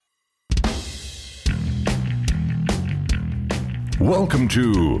Welcome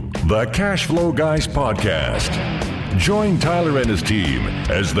to the Cash Flow Guys podcast. Join Tyler and his team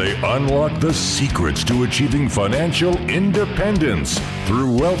as they unlock the secrets to achieving financial independence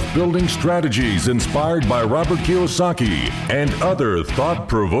through wealth-building strategies inspired by Robert Kiyosaki and other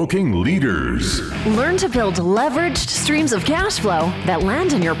thought-provoking leaders. Learn to build leveraged streams of cash flow that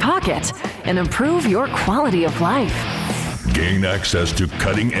land in your pocket and improve your quality of life. Gain access to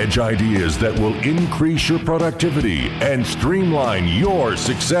cutting-edge ideas that will increase your productivity and streamline your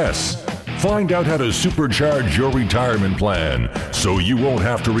success. Find out how to supercharge your retirement plan so you won't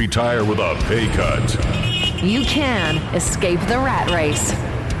have to retire with a pay cut. You can escape the rat race.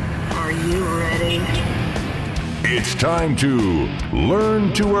 Are you ready? It's time to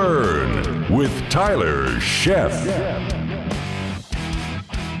Learn to Earn with Tyler Sheff.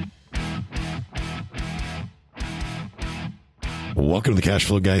 Welcome to the Cash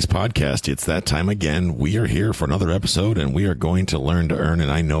Flow Guys podcast. It's that time again. We are here for another episode and we are going to learn to earn.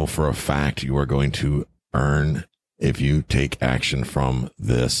 And I know for a fact you are going to earn if you take action from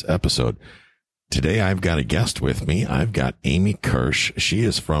this episode. Today, I've got a guest with me. I've got Amy Kirsch. She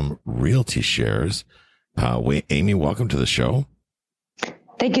is from Realty Shares. Amy, welcome to the show.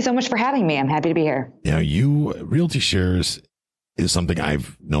 Thank you so much for having me. I'm happy to be here. Yeah, Realty Shares is something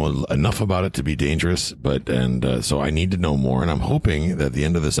I've known enough about it to be dangerous, so I need to know more. And I'm hoping that at the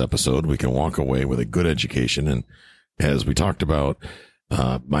end of this episode, we can walk away with a good education. And as we talked about,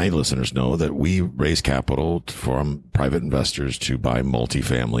 my listeners know that we raise capital from private investors to buy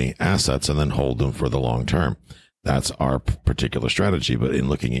multifamily assets and then hold them for the long term. That's our particular strategy. But in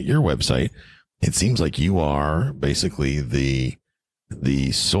looking at your website, it seems like you are basically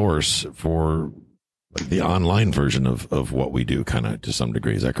the source for the online version of what we do, kind of to some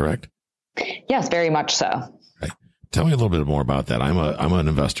degree. Is that correct? Yes, very much so. Okay. Tell me a little bit more about that. I'm an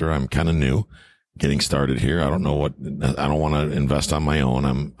investor. I'm kind of new, getting started here. I don't want to invest on my own.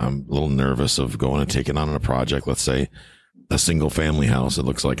 I'm a little nervous of going and taking on a project. Let's say a single family house. It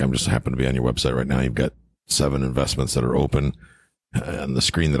looks like I'm just happen to be on your website right now. You've got 7 investments that are open on the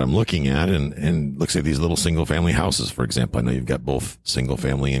screen that I'm looking at, and looks like these little single family houses, for example. I know you've got both single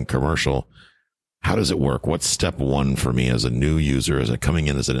family and commercial. How does it work? What's step one for me as a new user, as coming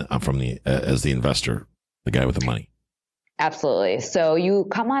in as the investor, the guy with the money? Absolutely. So you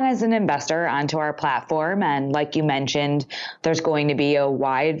come on as an investor onto our platform. And like you mentioned, there's going to be a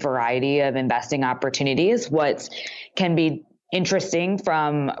wide variety of investing opportunities. What can be interesting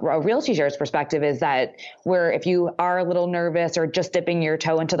from a Realty Shares perspective is that if you are a little nervous or just dipping your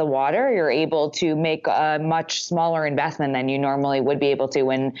toe into the water, you're able to make a much smaller investment than you normally would be able to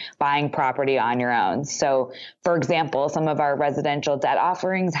when buying property on your own. So for example, some of our residential debt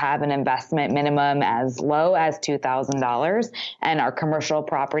offerings have an investment minimum as low as $2,000 and our commercial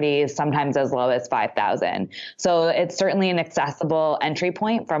properties sometimes as low as $5,000. So it's certainly an accessible entry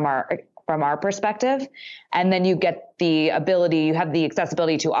point from our perspective. And then you have the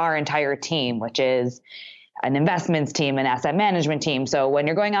accessibility to our entire team, which is an investments team, an asset management team. So when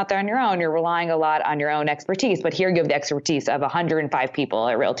you're going out there on your own, you're relying a lot on your own expertise, but here you have the expertise of 105 people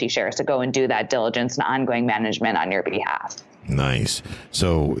at Realty Shares to go and do that diligence and ongoing management on your behalf. Nice.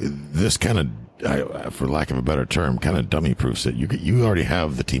 So this kind of, for lack of a better term, kind of dummy proofs it. You already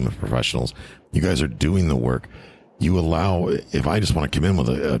have the team of professionals. You guys are doing the work. You allow, if I just want to come in with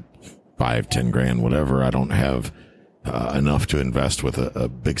a 5-10 grand, whatever, I don't have enough to invest with a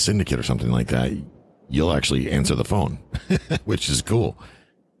big syndicate or something like that, you'll actually answer the phone, which is cool.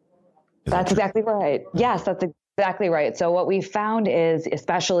 That's exactly right. Yes, that's exactly right. So what we found is,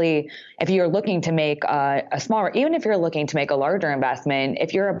 especially if you're looking to make a smaller, even if you're looking to make a larger investment,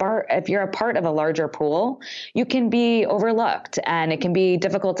 if you're a part of a larger pool, you can be overlooked and it can be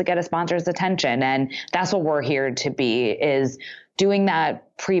difficult to get a sponsor's attention. And that's what we're here to be, is doing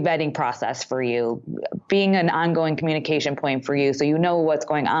that pre-vetting process for you, being an ongoing communication point for you so you know what's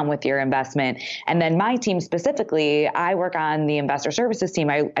going on with your investment. And then my team specifically, I work on the investor services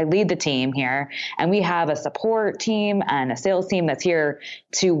team. I lead the team here, and we have a support team and a sales team that's here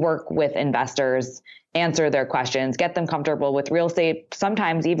to work with investors, answer their questions, get them comfortable with real estate,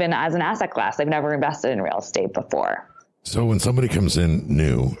 sometimes even as an asset class. They've never invested in real estate before. So when somebody comes in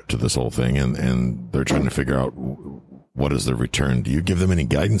new to this whole thing and they're trying to figure out what is the return, do you give them any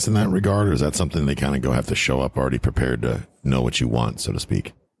guidance in that regard, or is that something they kind of have to show up already prepared to know what you want, so to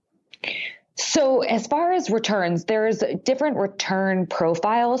speak? So as far as returns, there's different return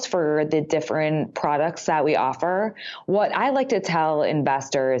profiles for the different products that we offer. What I like to tell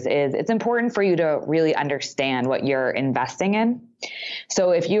investors is it's important for you to really understand what you're investing in.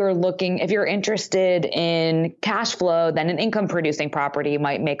 So if you're interested in cash flow, then an income producing property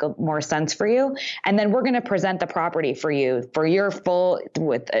might make more sense for you. And then we're going to present the property for you for your full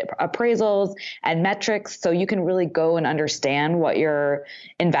with appraisals and metrics. So you can really go and understand what you're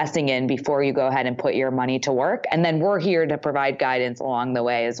investing in before you go ahead and put your money to work. And then we're here to provide guidance along the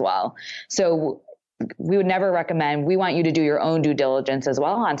way as well. So we would never recommend, we want you to do your own due diligence as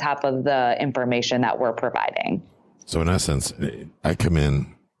well on top of the information that we're providing. So in essence, I come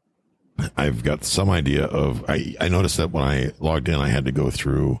in, I've got some idea of, I noticed that when I logged in, I had to go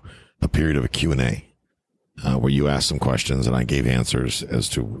through a period of a Q&A where you asked some questions and I gave answers as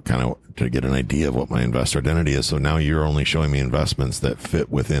to kind of to get an idea of what my investor identity is. So now you're only showing me investments that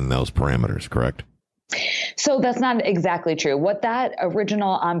fit within those parameters, correct? So that's not exactly true. What that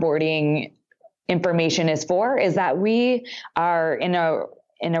original onboarding information is for is that we are in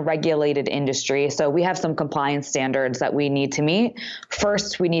a regulated industry. So we have some compliance standards that we need to meet.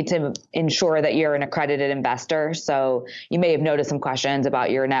 First, we need to ensure that you're an accredited investor. So you may have noticed some questions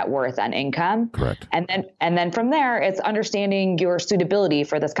about your net worth and income. Correct. And then from there, it's understanding your suitability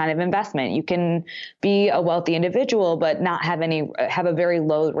for this kind of investment. You can be a wealthy individual, but not have a very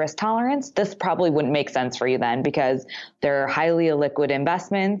low risk tolerance. This probably wouldn't make sense for you then because they're highly illiquid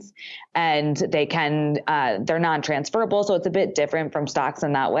investments and they're non-transferable. So it's a bit different from stocks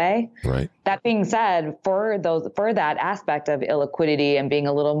in that way. Right. That being said, for that aspect of illiquidity and being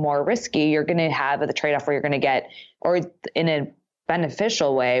a little more risky, you're going to have the trade-off where you're going to get, or in a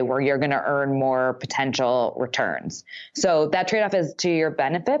beneficial way where you're going to earn more potential returns. So that trade-off is to your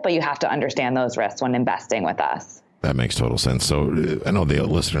benefit, but you have to understand those risks when investing with us. That makes total sense. So I know the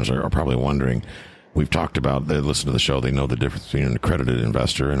listeners are probably wondering, we've talked about, they listen to the show, they know the difference between an accredited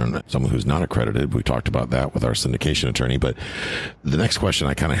investor and someone who's not accredited. We talked about that with our syndication attorney. But the next question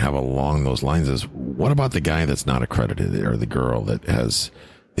I kind of have along those lines is, what about the guy that's not accredited or the girl that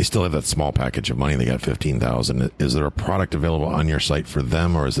they still have that small package of money, they got $15,000. Is there a product available on your site for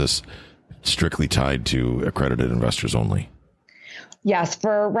them, or is this strictly tied to accredited investors only? Yes,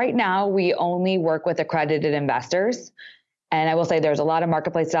 for right now, we only work with accredited investors. And I will say there's a lot of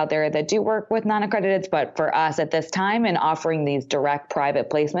marketplaces out there that do work with non-accrediteds, but for us at this time in offering these direct private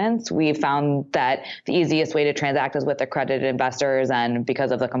placements, we found that the easiest way to transact is with accredited investors. And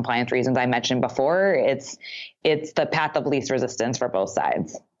because of the compliance reasons I mentioned before, it's the path of least resistance for both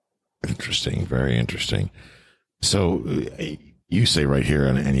sides. Interesting. Very interesting. So you say right here,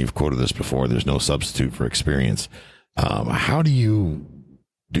 and you've quoted this before, there's no substitute for experience.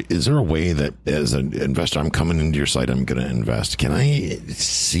 Is there a way that as an investor, I'm coming into your site, I'm going to invest. Can I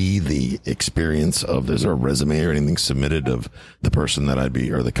see the experience is there a resume or anything submitted of the person that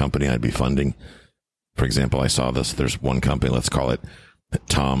or the company I'd be funding? For example, I saw there's one company, let's call it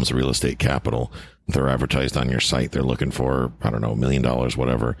Tom's Real Estate Capital. They're advertised on your site. They're looking for, I don't know, $1 million,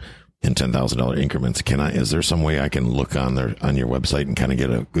 whatever, in $10,000 increments. Is there some way I can look on your website and kind of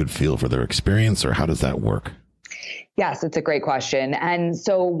get a good feel for their experience, or how does that work? Yes, it's a great question. And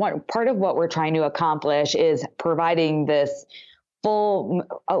so part of what we're trying to accomplish is providing this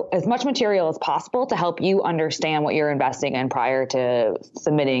as much material as possible to help you understand what you're investing in prior to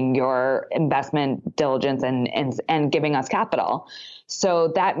submitting your investment diligence and giving us capital.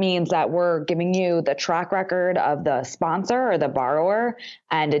 So that means that we're giving you the track record of the sponsor or the borrower.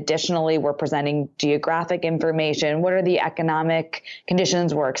 And additionally, we're presenting geographic information. What are the economic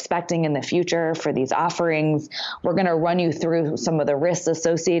conditions we're expecting in the future for these offerings? We're going to run you through some of the risks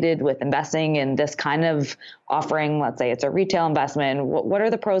associated with investing in this kind of offering. Let's say it's a retail investment. What are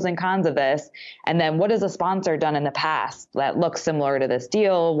the pros and cons of this? And then what has a sponsor done in the past that looks similar to this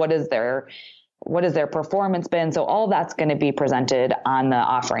deal? What has their performance been? So all that's going to be presented on the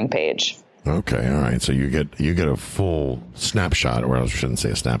offering page. Okay. All right. So you get a full snapshot, or I shouldn't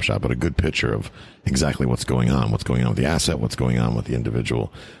say a snapshot, but a good picture of exactly what's going on with the asset, what's going on with the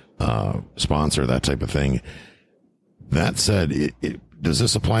individual sponsor, that type of thing. That said, does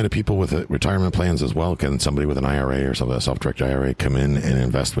this apply to people with retirement plans as well? Can somebody with an IRA or something, a self-directed IRA, come in and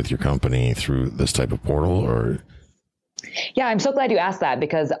invest with your company through this type of portal? Or yeah, I'm so glad you asked that,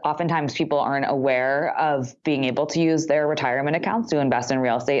 because oftentimes people aren't aware of being able to use their retirement accounts to invest in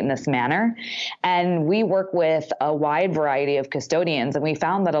real estate in this manner. And we work with a wide variety of custodians, and we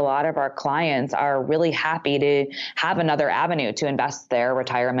found that a lot of our clients are really happy to have another avenue to invest their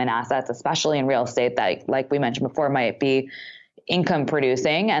retirement assets, especially in real estate that, like we mentioned before, might be income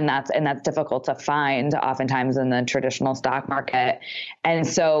producing, and that's difficult to find oftentimes in the traditional stock market. And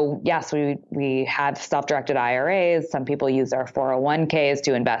so, yes, we have self-directed IRAs. Some people use our 401ks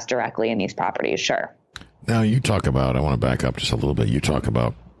to invest directly in these properties. Sure. Now you talk about, I want to back up just a little bit. You talk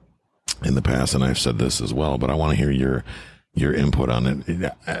about in the past, and I've said this as well, but I want to hear your input on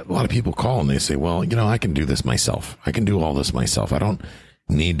it. A lot of people call and they say, well, I can do this myself. I can do all this myself. I don't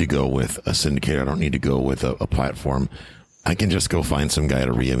need to go with a syndicator. I don't need to go with a platform. I can just go find some guy at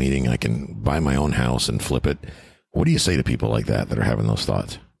a RIA meeting. I can buy my own house and flip it. What do you say to people like that are having those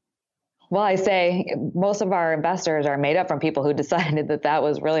thoughts? Well, I say most of our investors are made up from people who decided that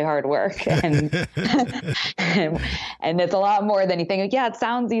was really hard work. And and it's a lot more than you think. Yeah, it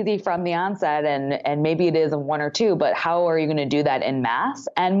sounds easy from the onset, and maybe it is one or two, but how are you going to do that in mass?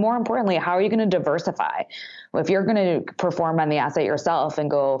 And more importantly, how are you going to diversify? If you're going to perform on the asset yourself and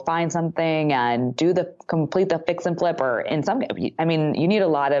go find something and complete the fix and flip, or you need a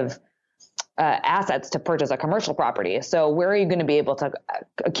lot of assets to purchase a commercial property. So where are you going to be able to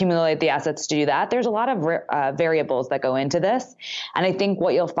accumulate the assets to do that? There's a lot of variables that go into this. And I think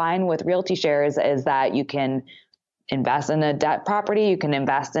what you'll find with Realty Shares is that you can invest in a debt property, you can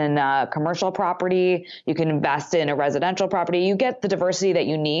invest in a commercial property, you can invest in a residential property. You get the diversity that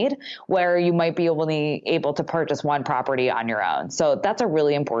you need where you might be able to purchase one property on your own. So that's a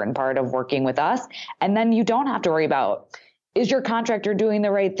really important part of working with us. And then you don't have to worry about, is your contractor doing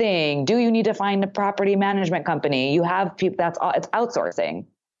the right thing? Do you need to find a property management company? You have people, it's outsourcing.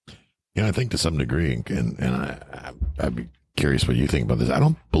 Yeah, I think to some degree, and I'd be curious what you think about this. I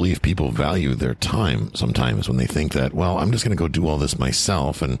don't believe people value their time sometimes when they think that, well, I'm just going to go do all this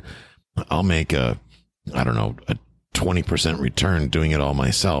myself and I'll make a 20% return doing it all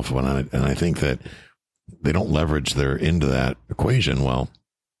myself. And I think that they don't leverage into that equation. Well,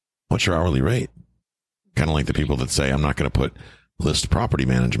 what's your hourly rate? Kind of like the people that say, I'm not going to put list property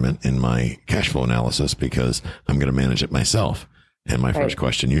management in my cash flow analysis because I'm going to manage it myself. And my first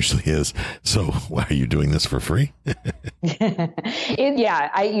question usually is, so why are you doing this for free? I've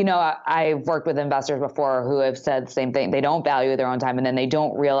worked with investors before who have said the same thing. They don't value their own time, and then they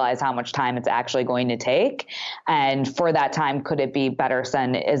don't realize how much time it's actually going to take. And for that time, could it be better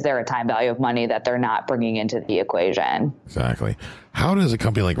spent? Is there a time value of money that they're not bringing into the equation? Exactly. How does a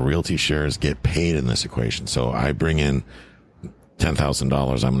company like Realty Shares get paid in this equation? So I bring in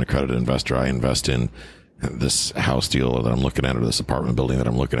 $10,000. I'm an accredited investor. I invest in this house deal that I'm looking at, or this apartment building that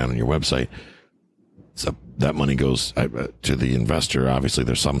I'm looking at on your website. So that money goes to the investor. Obviously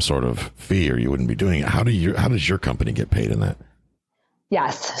there's some sort of fee or you wouldn't be doing it. How does your company get paid in that?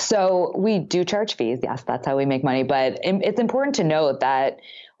 Yes. So we do charge fees. Yes, that's how we make money. But it's important to note that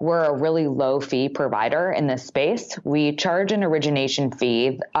we're a really low fee provider in this space. We charge an origination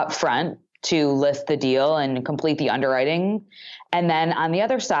fee upfront to list the deal and complete the underwriting. And then on the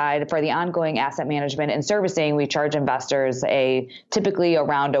other side, for the ongoing asset management and servicing, we charge investors typically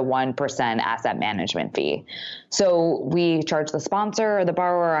around a 1% asset management fee. So we charge the sponsor or the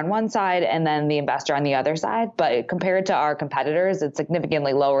borrower on one side and then the investor on the other side. But compared to our competitors, it's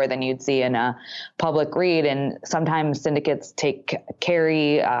significantly lower than you'd see in a public REIT. And sometimes syndicates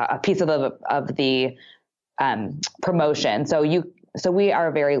carry a piece of the promotion. So we are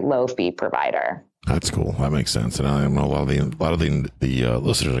a very low fee provider. That's cool. That makes sense. And I know a lot of the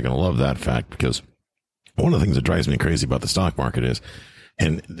listeners are going to love that fact, because one of the things that drives me crazy about the stock market is,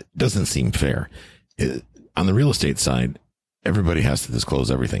 and it doesn't seem fair, on the real estate side, everybody has to disclose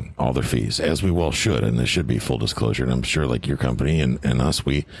everything, all their fees, as we well should. And there should be full disclosure. And I'm sure like your company and us,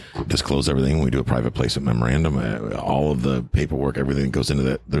 we disclose everything. We do a private placement memorandum, all of the paperwork, everything that goes into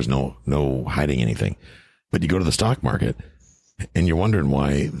that. There's no hiding anything. But you go to the stock market, and you're wondering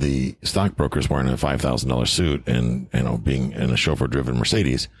why the stockbroker's wearing a $5,000 suit and, being in a chauffeur-driven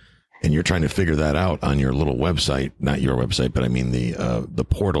Mercedes, and you're trying to figure that out on your little website, not your website, but I mean the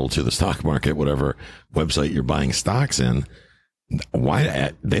portal to the stock market, whatever website you're buying stocks in.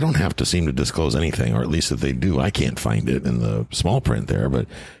 Why they don't have to seem to disclose anything, or at least if they do, I can't find it in the small print there. But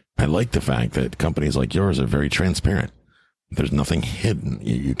I like the fact that companies like yours are very transparent. There's nothing hidden.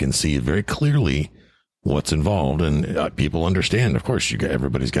 You can see very clearly what's involved, and people understand. Of course,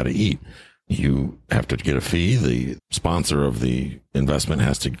 everybody's got to eat. You have to get a fee. The sponsor of the investment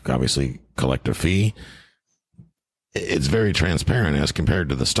has to obviously collect a fee. It's very transparent as compared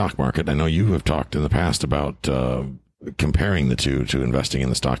to the stock market. I know you have talked in the past about comparing the two, to investing in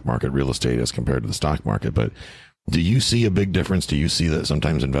the stock market, real estate as compared to the stock market. But do you see a big difference? Do you see that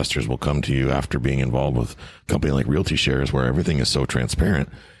sometimes investors will come to you after being involved with a company like Realty Shares, where everything is so transparent?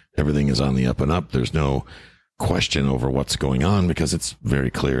 Everything is on the up and up. There's no question over what's going on because it's very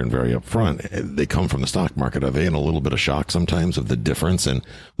clear and very upfront. They come from the stock market. Are they in a little bit of shock sometimes of the difference? And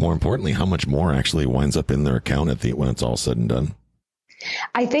more importantly, how much more actually winds up in their account when it's all said and done?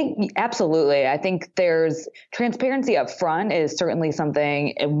 I think absolutely. I think there's transparency up front is certainly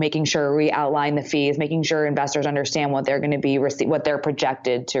something, making sure we outline the fees, making sure investors understand what they're going to be what they're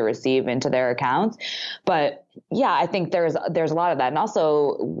projected to receive into their accounts. But yeah, I think there's a lot of that. And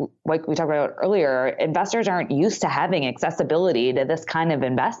also, like we talked about earlier, investors aren't used to having accessibility to this kind of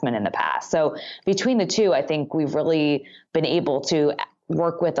investment in the past. So between the two, I think we've really been able to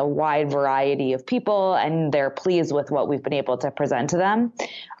work with a wide variety of people, and they're pleased with what we've been able to present to them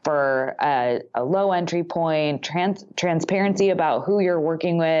for a low entry point, transparency about who you're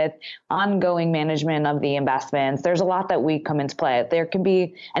working with, ongoing management of the investments. There's a lot that we come into play. There can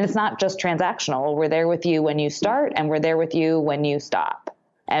be, and it's not just transactional. We're there with you when you start, and we're there with you when you stop,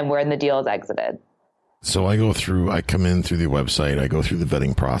 and when the deal is exited. So I come in through the website, I go through the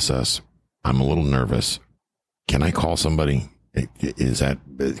vetting process. I'm a little nervous. Can I call somebody?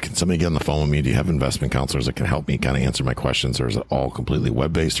 Can somebody get on the phone with me? Do you have investment counselors that can help me kind of answer my questions, or is it all completely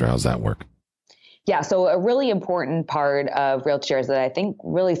web-based, or how's that work? Yeah. So a really important part of RealtyShares that I think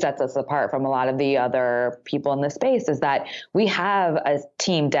really sets us apart from a lot of the other people in the space is that we have a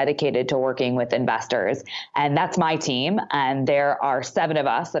team dedicated to working with investors. And that's my team. And there are 7 of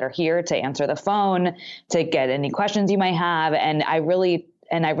us that are here to answer the phone, to get any questions you might have. And I really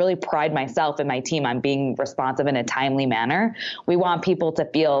pride myself and my team on being responsive in a timely manner. We want people to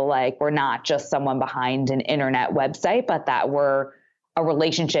feel like we're not just someone behind an internet website, but that we're a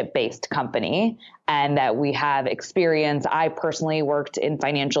relationship-based company and that we have experience. I personally worked in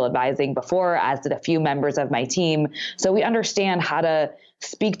financial advising before, as did a few members of my team. So we understand how to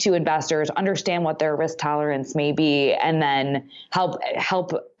speak to investors, understand what their risk tolerance may be, and then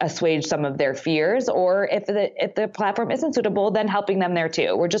help assuage some of their fears. Or if the platform isn't suitable, then helping them there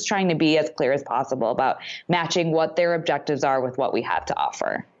too. We're just trying to be as clear as possible about matching what their objectives are with what we have to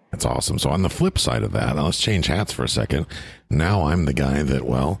offer. That's awesome. So on the flip side of that, let's change hats for a second. Now I'm the guy that,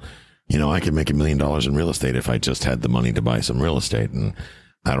 I could make $1 million in real estate if I just had the money to buy some real estate, and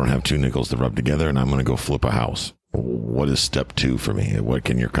I don't have 2 nickels to rub together, and I'm going to go flip a house. What is step 2 for me? What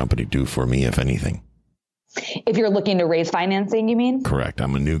can your company do for me, if anything? If you're looking to raise financing, you mean? Correct.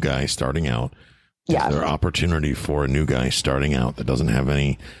 I'm a new guy starting out. Yeah. Is there opportunity for a new guy starting out that doesn't have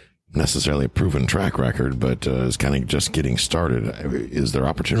any necessarily a proven track record, but is kind of just getting started? Is there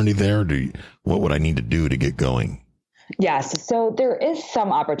opportunity there? What would I need to do to get going? Yes. So there is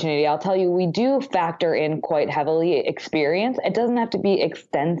some opportunity. I'll tell you, we do factor in quite heavily experience. It doesn't have to be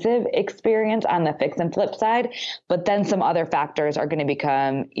extensive experience on the fix and flip side, but then some other factors are going to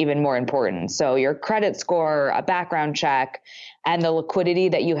become even more important. So your credit score, a background check, and the liquidity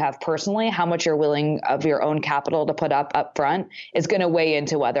that you have personally, how much you're willing of your own capital to put up front, is going to weigh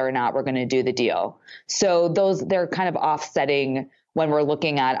into whether or not we're going to do the deal. So they're kind of offsetting when we're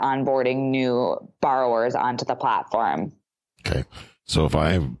looking at onboarding new borrowers onto the platform. Okay. So if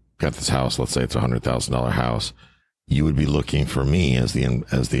I've got this house, let's say it's a $100,000 house, you would be looking for me as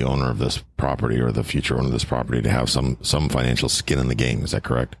the owner of this property, or the future owner of this property, to have some financial skin in the game. Is that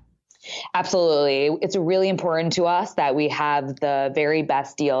correct? Absolutely. It's really important to us that we have the very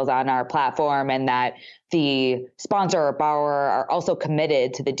best deals on our platform, and that the sponsor or borrower are also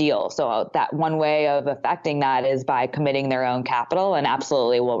committed to the deal. So that one way of affecting that is by committing their own capital, and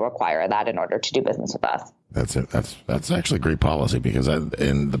absolutely will require that in order to do business with us. That's it. That's actually great policy, because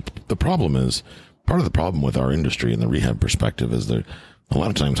the problem is, part of the problem with our industry and the rehab perspective is that a lot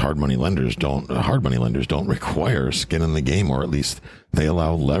of times hard money lenders don't require skin in the game, or at least they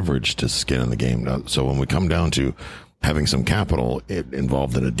allow leverage to skin in the game. So when we come down to having some capital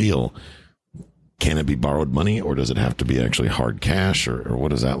involved in a deal, can it be borrowed money, or does it have to be actually hard cash, or what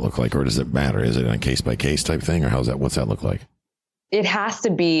does that look like? Or does it matter? Is it a case by case type thing, or what's that look like? It has to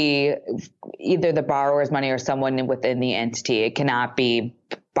be either the borrower's money or someone within the entity. It cannot be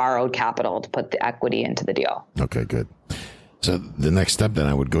borrowed capital to put the equity into the deal. Okay, good. So the next step, then,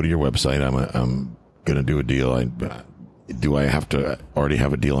 I would go to your website. I'm going to do a deal. Do I have to already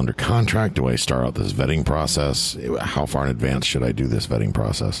have a deal under contract? Do I start out this vetting process? How far in advance should I do this vetting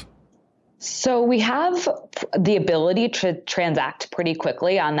process? So we have the ability to transact pretty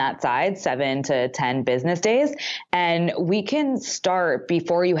quickly on that side, 7 to 10 business days. And we can start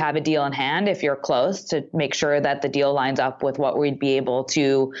before you have a deal in hand, if you're close, to make sure that the deal lines up with what we'd be able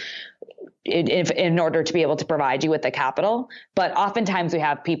to, in order to be able to provide you with the capital. But oftentimes we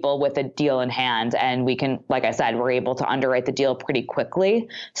have people with a deal in hand, and we can, like I said, we're able to underwrite the deal pretty quickly.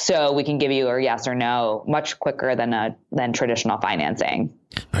 So we can give you a yes or no much quicker than traditional financing.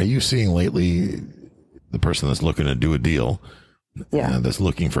 Are you seeing lately the person that's looking to do a deal, that's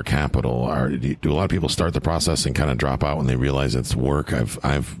looking for capital, do a lot of people start the process and kind of drop out when they realize it's work?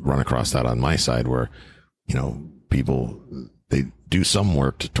 I've run across that on my side, where, people they do some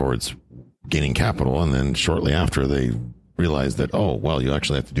work towards gaining capital, and then shortly after they realize that, oh, well, you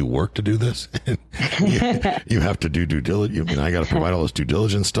actually have to do work to do this. You have to do due diligence. I got to provide all this due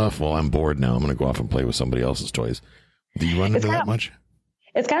diligence stuff. Well, I'm bored now. I'm going to go off and play with somebody else's toys. Do you run into that much?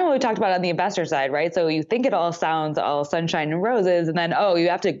 It's kind of what we talked about on the investor side, right? So you think it all sounds all sunshine and roses, and then, oh, you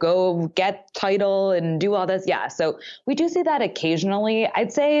have to go get title and do all this. Yeah. So we do see that occasionally.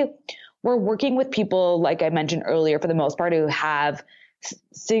 I'd say we're working with people, like I mentioned earlier, for the most part, who have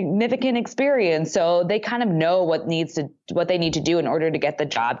significant experience, so they kind of know what they need to do in order to get the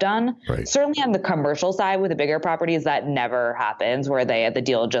job done. Right. Certainly on the commercial side with the bigger properties, that never happens where the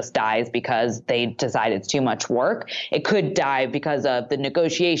deal just dies because they decide it's too much work. It could die because of the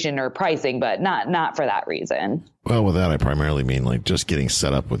negotiation or pricing, but not for that reason. Well, with that, I primarily mean like just getting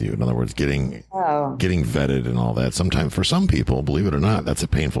set up with you. In other words, getting vetted and all that. Sometimes for some people, believe it or not, that's a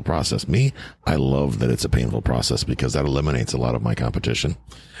painful process. Me, I love that it's a painful process because that eliminates a lot of my competition.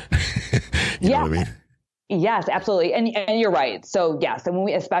 You know what I mean? Yes, absolutely. And you're right. So yes. And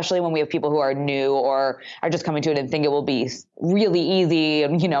especially when we have people who are new or are just coming to it and think it will be really easy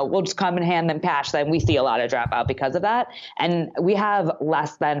and, we'll just come and hand them cash, then we see a lot of dropout because of that. And we have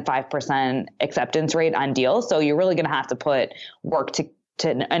less than 5% acceptance rate on deals. So you're really going to have to put work to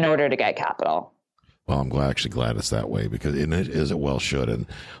in order to get capital. Well, I'm actually glad it's that way because it well should. And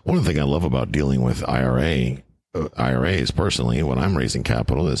one of the things I love about dealing with IRAs personally, when I'm raising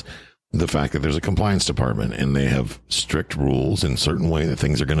capital, is the fact that there's a compliance department and they have strict rules in certain way that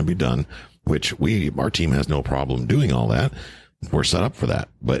things are going to be done, which our team has no problem doing all that. We're set up for that.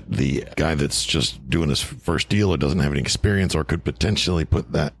 But the guy that's just doing his first deal or doesn't have any experience or could potentially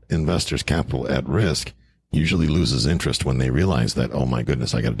put that investor's capital at risk usually loses interest when they realize that, oh my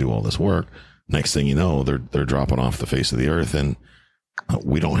goodness, I got to do all this work. Next thing you know, they're dropping off the face of the earth, and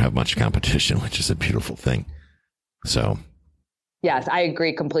we don't have much competition, which is a beautiful thing. So. Yes, I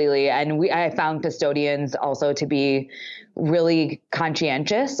agree completely. And I found custodians also to be really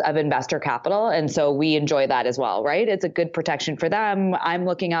conscientious of investor capital. And so we enjoy that as well, right? It's a good protection for them. I'm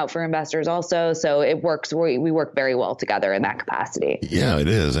looking out for investors also. So it works. We work very well together in that capacity. Yeah, it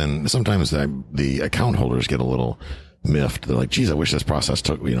is. And sometimes the account holders get a little miffed. They're like, geez, I wish this process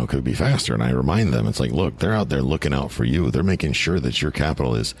could be faster. And I remind them, it's like, look, they're out there looking out for you. They're making sure that your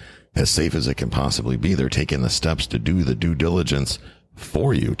capital is as safe as it can possibly be. They're taking the steps to do the due diligence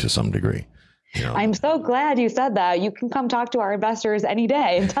for you to some degree. I'm so glad you said that. You can come talk to our investors any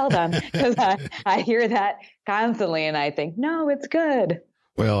day and tell them, because I hear that constantly and I think, no, it's good.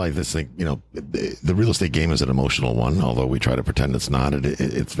 Well, I just think, the real estate game is an emotional one, although we try to pretend it's not.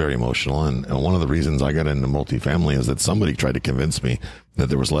 It's very emotional. And one of the reasons I got into multifamily is that somebody tried to convince me that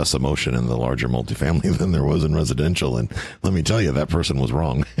there was less emotion in the larger multifamily than there was in residential. And let me tell you, that person was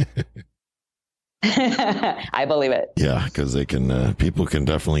wrong. I believe it. Yeah, because people can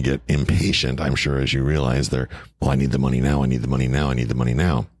definitely get impatient, I'm sure, as you realize I need the money now. I need the money now. I need the money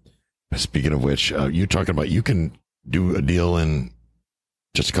now. Speaking of which, you talking about you can do a deal in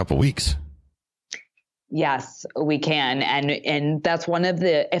just a couple of weeks. Yes, we can. And that's one of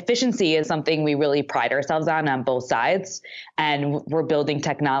the efficiency is something we really pride ourselves on both sides. And we're building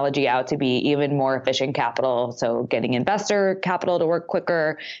technology out to be even more efficient capital. So getting investor capital to work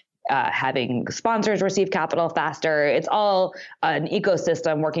quicker, having sponsors receive capital faster. It's all an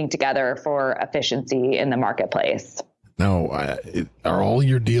ecosystem working together for efficiency in the marketplace. Now, are all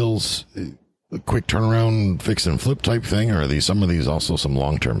your deals a quick turnaround, fix and flip type thing, or are some of these also some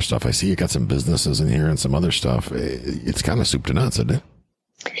long-term stuff? I see you got some businesses in here and some other stuff. It's kind of soup to nuts, isn't it?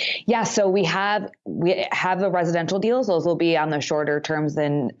 Yeah. So we have the residential deals. Those will be on the shorter terms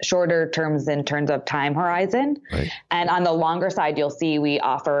in terms of time horizon. Right. And on the longer side, you'll see we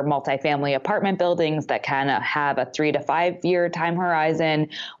offer multifamily apartment buildings that kind of have a 3 to 5 year time horizon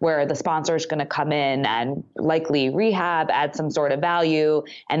where the sponsor is going to come in and likely rehab, add some sort of value,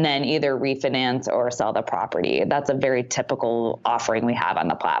 and then either refinance or sell the property. That's a very typical offering we have on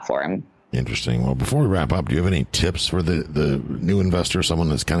the platform. Interesting. Well, before we wrap up, do you have any tips for the new investor, someone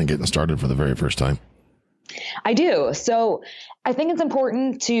that's kind of getting started for the very first time? I do. So I think it's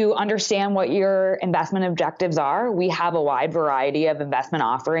important to understand what your investment objectives are. We have a wide variety of investment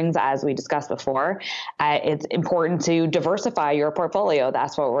offerings, as we discussed before. It's important to diversify your portfolio.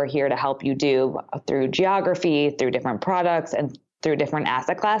 That's what we're here to help you do through geography, through different products, and through different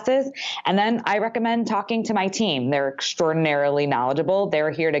asset classes. And then I recommend talking to my team. They're extraordinarily knowledgeable. They're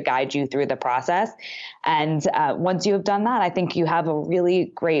here to guide you through the process. And once you have done that, I think you have a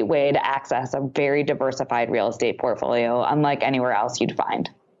really great way to access a very diversified real estate portfolio, unlike anywhere else you'd find.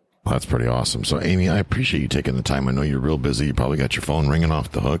 Well, that's pretty awesome. So, Amy, I appreciate you taking the time. I know you're real busy. You probably got your phone ringing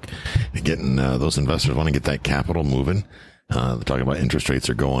off the hook and getting those investors want to get that capital moving. They're talking about interest rates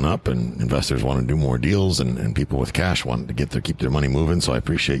are going up and investors want to do more deals and people with cash want to keep their money moving. So I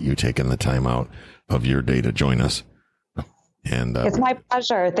appreciate you taking the time out of your day to join us. And it's my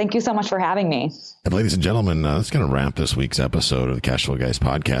pleasure. Thank you so much for having me. And ladies and gentlemen, that's going to wrap this week's episode of the Cash Flow Guys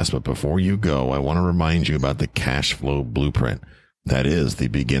podcast. But before you go, I want to remind you about the Cash Flow Blueprint. That is the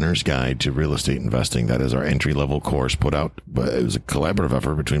beginner's guide to real estate investing. That is our entry-level course put out. But it was a collaborative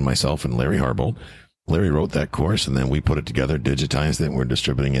effort between myself and Larry Harbold. Larry wrote that course, and then we put it together, digitized it, and we're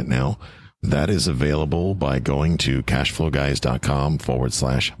distributing it now. That is available by going to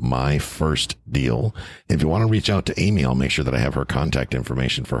cashflowguys.com/myfirstdeal. If you want to reach out to Amy, I'll make sure that I have her contact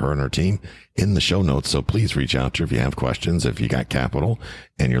information for her and her team in the show notes. So please reach out to her if you have questions. If you got capital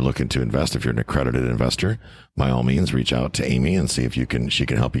and you're looking to invest, if you're an accredited investor, by all means, reach out to Amy and see if she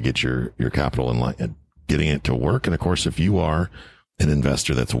can help you get your capital in line, getting it to work. And of course, if you are an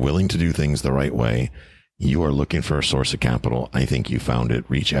investor that's willing to do things the right way, you are looking for a source of capital, I think you found it.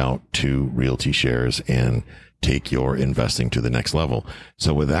 Reach out to Realty Shares and take your investing to the next level.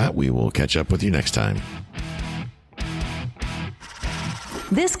 So with that, we will catch up with you next time.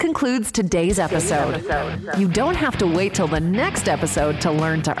 This concludes today's episode. You don't have to wait till the next episode to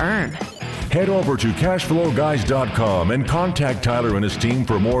learn to earn. Head over to cashflowguys.com and contact Tyler and his team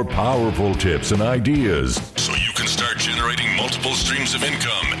for more powerful tips and ideas so you can start generating multiple streams of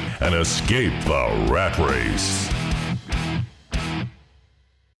income and escape the rat race.